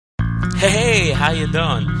Hey, how you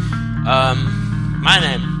doing? My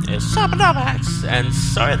name is Sabadabax, and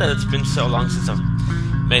sorry that it's been so long since I've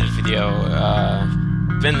made a video.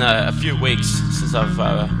 Been a few weeks since I've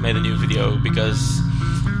made a new video because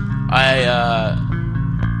the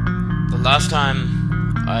last time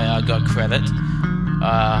I got credit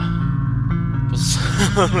was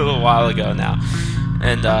a little while ago now,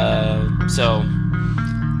 and so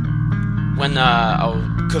when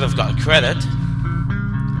I could have got credit,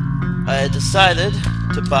 I decided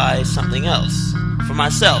to buy something else for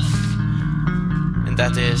myself, and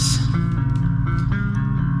that is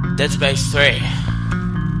Dead Space 3.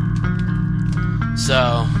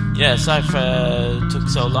 So, yeah, sorry for took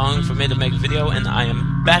so long for me to make a video, and I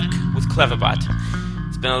am back with Cleverbot.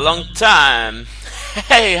 It's been a long time.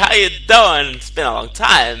 Hey, how you doing? It's been a long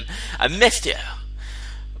time. I missed you.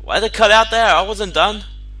 Why did it cut out there? I wasn't done.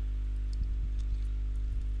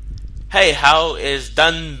 Hey, how is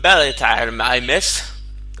done belly time, I miss?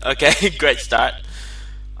 Okay, great start.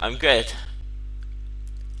 I'm great.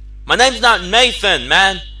 My name's not Nathan,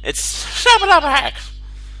 man. It's Shabba-dabba-hack.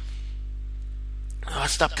 Oh,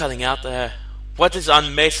 stop cutting out there. What is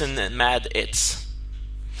on Mason and Mad It's?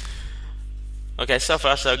 Okay, so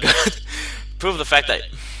far so good. Prove the fact that...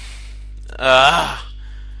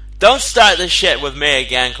 don't start this shit with me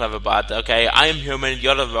again, Cleverbot, okay? I am human,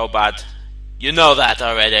 you're the robot. You know that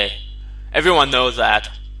already. Everyone knows that.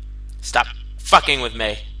 Stop fucking with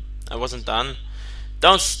me. I wasn't done.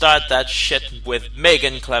 Don't start that shit with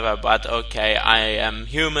Megan, Cleverbot. Okay, I am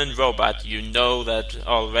human robot. You know that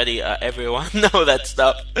already. Everyone know that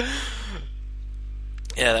stuff.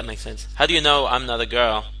 Yeah, that makes sense. How do you know I'm not a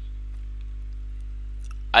girl?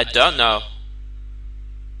 I don't know.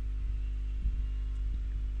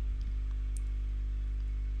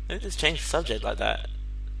 Maybe just change the subject like that.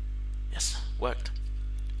 Yes, worked.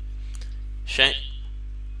 Shame.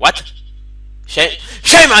 What? Shame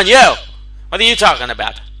on you! What are you talking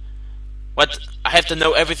about? What? I have to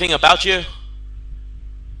know everything about you?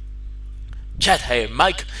 Chat, hey,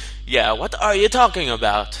 Mike. Yeah, what are you talking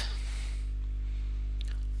about?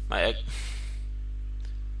 And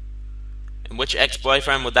which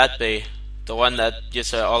ex-boyfriend would that be? The one that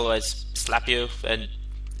used to always slap you? And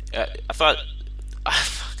I thought...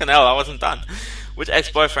 fucking hell, I wasn't done. Which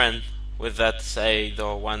ex-boyfriend would that say?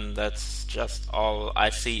 The one that's just all I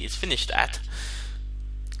see is finished at?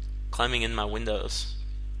 Climbing in my windows.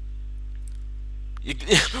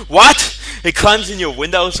 What? He climbs in your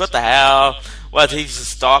windows? What the hell? What, he's a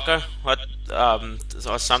stalker? What,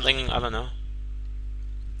 or something? I don't know.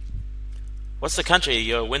 What's the country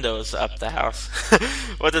your windows up the house?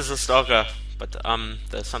 What is a stalker? But,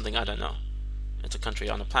 there's something I don't know. It's a country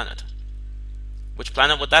on a planet. Which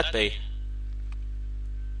planet would that be?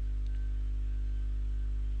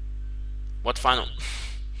 What final?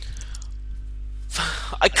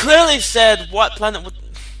 I clearly said what planet would...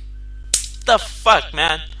 The fuck,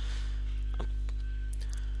 man?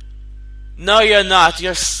 No, you're not.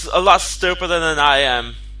 You're a lot stupider than I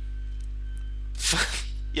am.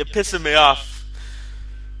 You're pissing me off.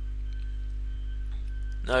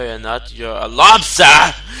 No, you're not. You're a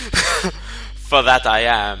lobster! For that I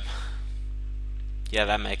am. Yeah,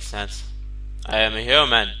 that makes sense. I am a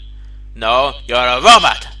human. No, you're a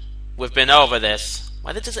robot! We've been over this.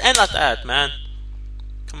 Why did it just end like that, man?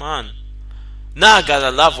 Come on. Nah, gotta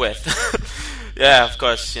love with. Yeah, of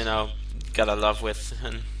course, you know, gotta love with.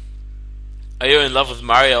 And are you in love with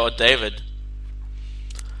Mario or David?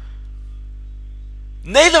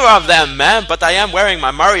 Neither of them, man, but I am wearing my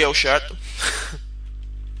Mario shirt.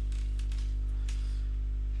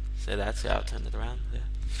 Say that, see how I turned it around? Yeah.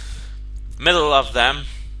 Middle of them.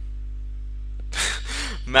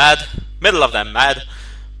 Mad. Middle of them, mad.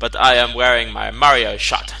 But I am wearing my Mario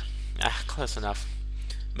shirt. Ah, close enough.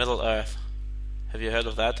 Middle Earth. Have you heard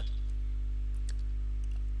of that?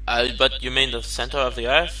 But you mean the center of the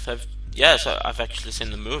Earth? Yes, I've actually seen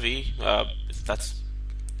the movie. If that's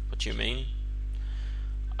what you mean.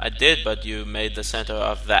 I did, but you made the center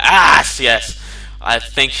of the ass. Yes, I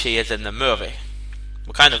think she is in the movie.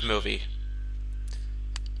 What kind of movie?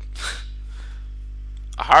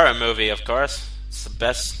 A horror movie, of course. It's the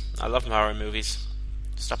best. I love horror movies.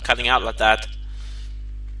 Stop cutting out like that.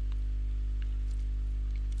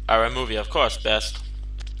 Horror movie, of course, best.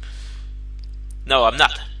 No, I'm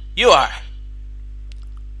not. You are.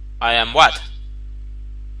 I am what?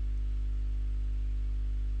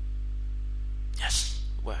 Yes,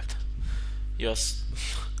 worked. Yes.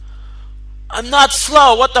 I'm not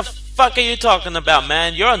slow. What the fuck are you talking about,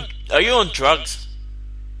 man? Are you on drugs?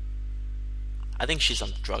 I think she's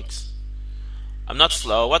on drugs. I'm not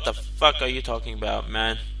slow. What the fuck are you talking about,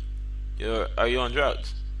 man? Are you on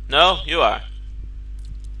drugs? No, you are.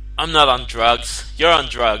 I'm not on drugs. You're on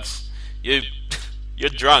drugs. You're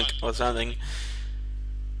drunk or something.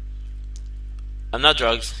 I'm not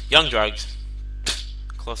drugs. Young drugs.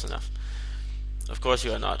 Close enough. Of course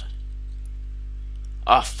you are not.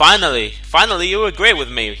 Ah, finally! Finally you agree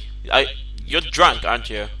with me. You're drunk, aren't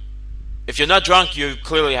you? If you're not drunk, you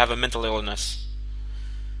clearly have a mental illness.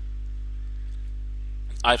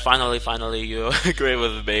 Finally, you agree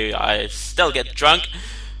with me. I still get drunk.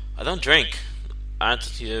 I don't drink.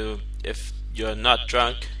 Aren't you? If you're not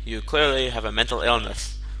drunk, you clearly have a mental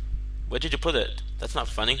illness. Where did you put it? That's not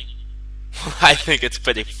funny. I think it's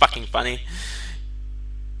pretty fucking funny.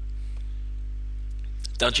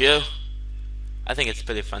 Don't you? I think it's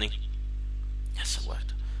pretty funny. Yes, it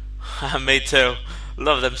worked. Me too.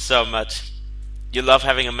 Love them so much. You love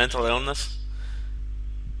having a mental illness?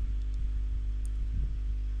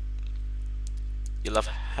 You love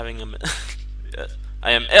having a... Yes.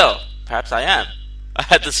 I am ill. Perhaps I am. I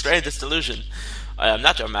had the strangest delusion. I am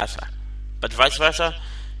not your master. But vice versa?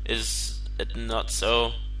 Is it not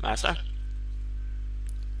so, master?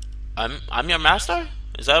 I'm your master?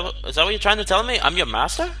 Is that what you're trying to tell me? I'm your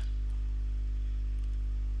master?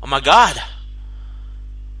 Oh my god!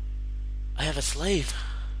 I have a slave.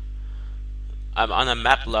 I'm on a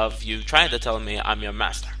map, love. You trying to tell me I'm your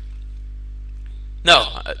master?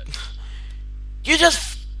 No. You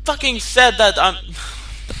just fucking said that I'm...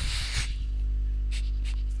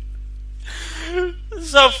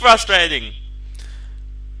 So frustrating.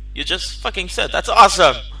 You just fucking said that's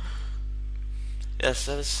awesome. Yes,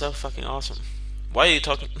 that is so fucking awesome. Why are you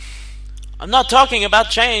talking? I'm not talking about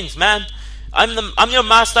chains, man. I'm your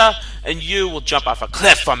master, and you will jump off a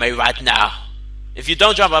cliff for me right now. If you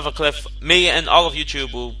don't jump off a cliff, me and all of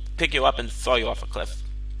YouTube will pick you up and throw you off a cliff,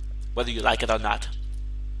 whether you like it or not.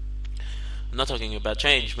 I'm not talking about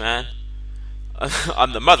change, man.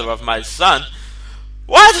 I'm the mother of my son.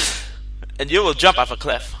 What? And you will jump off a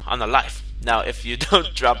cliff on a life. Now, if you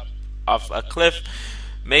don't jump off a cliff,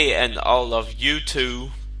 me and all of you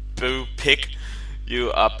two will pick you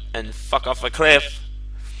up and fuck off a cliff.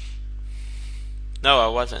 No, I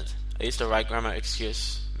wasn't. I used to write grammar.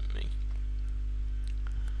 Excuse me.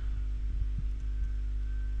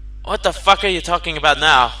 What the fuck are you talking about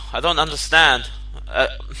now? I don't understand.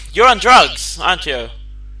 You're on drugs, aren't you?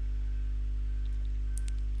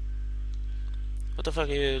 What the fuck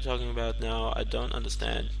are you talking about now? I don't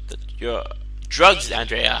understand. That you're drugs,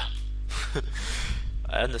 Andrea.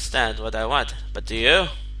 I understand what I want, but do you?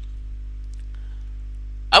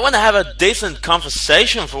 I want to have a decent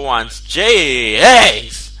conversation for once.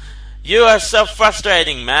 Jeez, you are so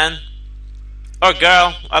frustrating, man. Or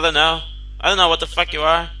girl, I don't know. I don't know what the fuck you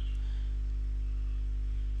are.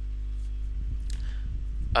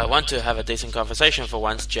 I want to have a decent conversation for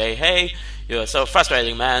once, Jay. Hey, you are so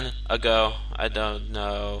frustrating, man. A girl, I don't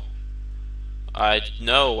know. I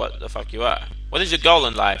know what the fuck you are. What is your goal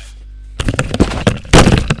in life?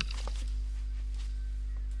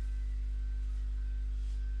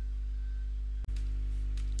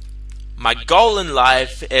 My goal in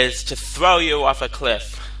life is to throw you off a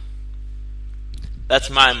cliff.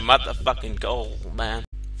 That's my motherfucking goal, man.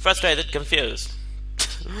 Frustrated, confused.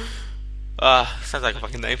 Sounds like a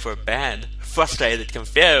fucking name for a band. Frustrated,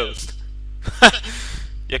 confused.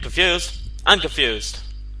 You're confused? I'm confused.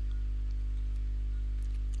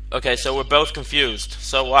 Okay, so we're both confused.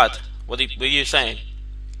 So what? What are you saying?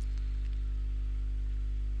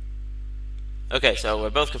 Okay, so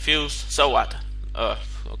we're both confused. So what?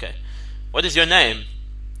 Okay. What is your name?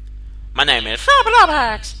 My name is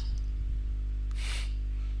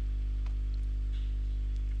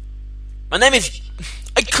My name is...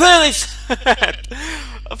 I clearly said...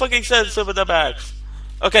 I fucking said Super Dubax.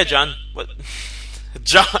 Okay, John. What?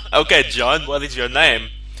 John. Okay, John. What is your name?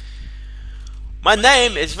 My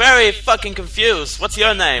name is very fucking confused. What's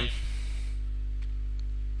your name?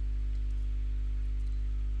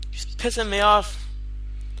 You're pissing me off.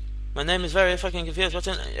 My name is very fucking confused. What's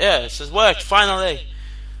your name? Yeah, this has worked, finally.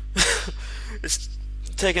 It's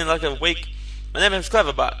taken like a week. My name is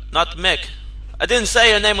Cleverbot, not Mick. I didn't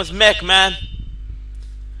say your name was Mick, man.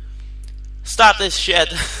 Stop this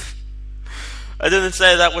shit. I didn't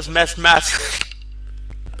say that was Mess Matt.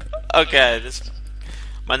 Okay,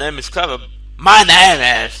 my name is Clever. My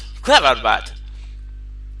name is Cleverbot.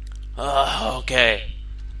 Oh, okay.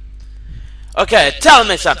 Okay, tell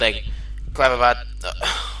me something, Cleverbot.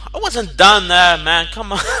 I wasn't done there, man.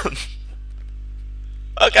 Come on.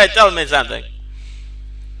 Okay, tell me something.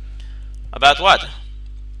 About what?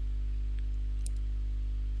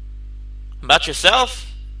 About yourself?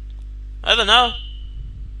 I don't know.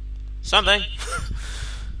 Something.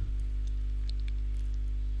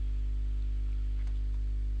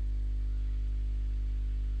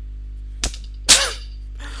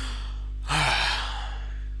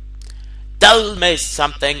 tell me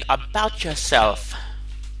something about yourself.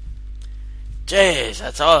 Jeez,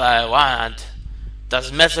 that's all I want.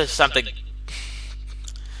 Does message something.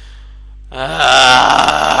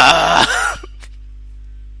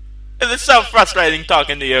 It is so frustrating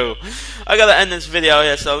talking to you. I gotta end this video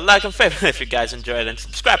here, so like and favorite if you guys enjoyed, and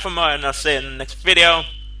subscribe for more, and I'll see you in the next video.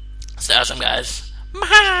 Stay awesome, guys.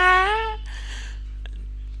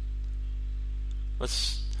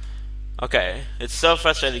 What's... Okay, it's so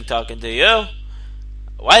frustrating talking to you.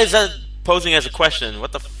 Why is that posing as a question?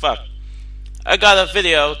 What the fuck? I got a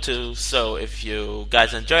video too, so if you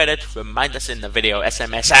guys enjoyed it, remind us in the video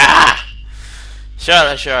SMS.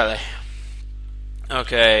 Surely.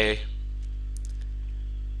 Okay.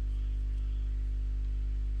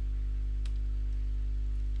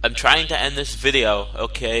 I'm trying to end this video,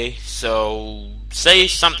 okay? So, say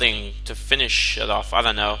something to finish it off. I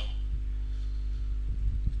don't know.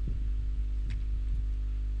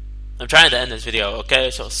 I'm trying to end this video, okay?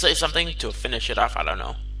 So, say something to finish it off. I don't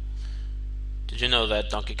know. Did you know that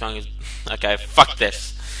Donkey Kong is... Okay, fuck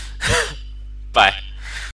this. Bye.